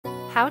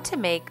How to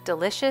make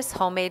delicious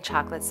homemade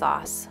chocolate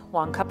sauce.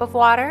 1 cup of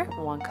water,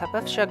 1 cup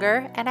of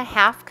sugar, and a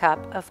 ½ cup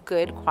of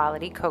good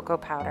quality cocoa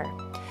powder.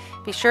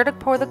 Be sure to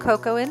pour the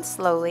cocoa in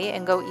slowly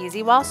and go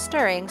easy while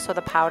stirring so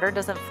the powder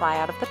doesn't fly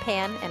out of the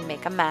pan and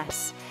make a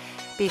mess.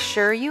 Be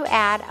sure you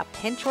add a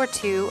pinch or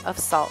 2 of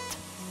salt.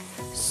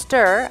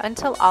 Stir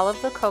until all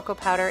of the cocoa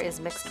powder is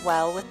mixed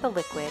well with the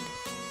liquid.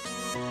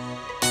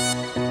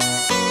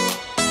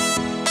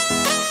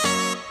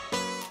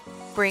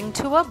 Bring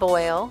to a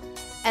boil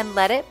and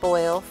let it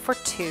boil for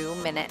 2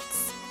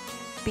 minutes.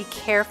 Be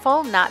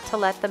careful not to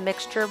let the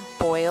mixture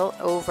boil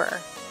over.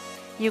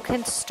 You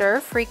can stir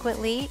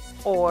frequently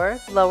or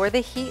lower the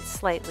heat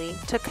slightly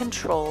to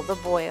control the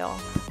boil.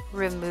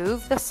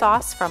 Remove the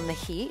sauce from the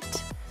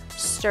heat.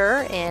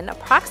 Stir in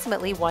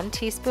approximately 1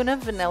 teaspoon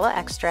of vanilla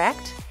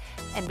extract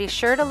and be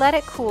sure to let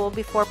it cool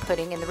before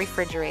putting in the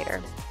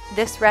refrigerator.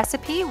 This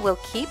recipe will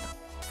keep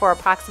for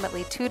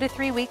approximately 2 to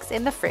 3 weeks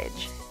in the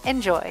fridge.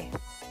 Enjoy!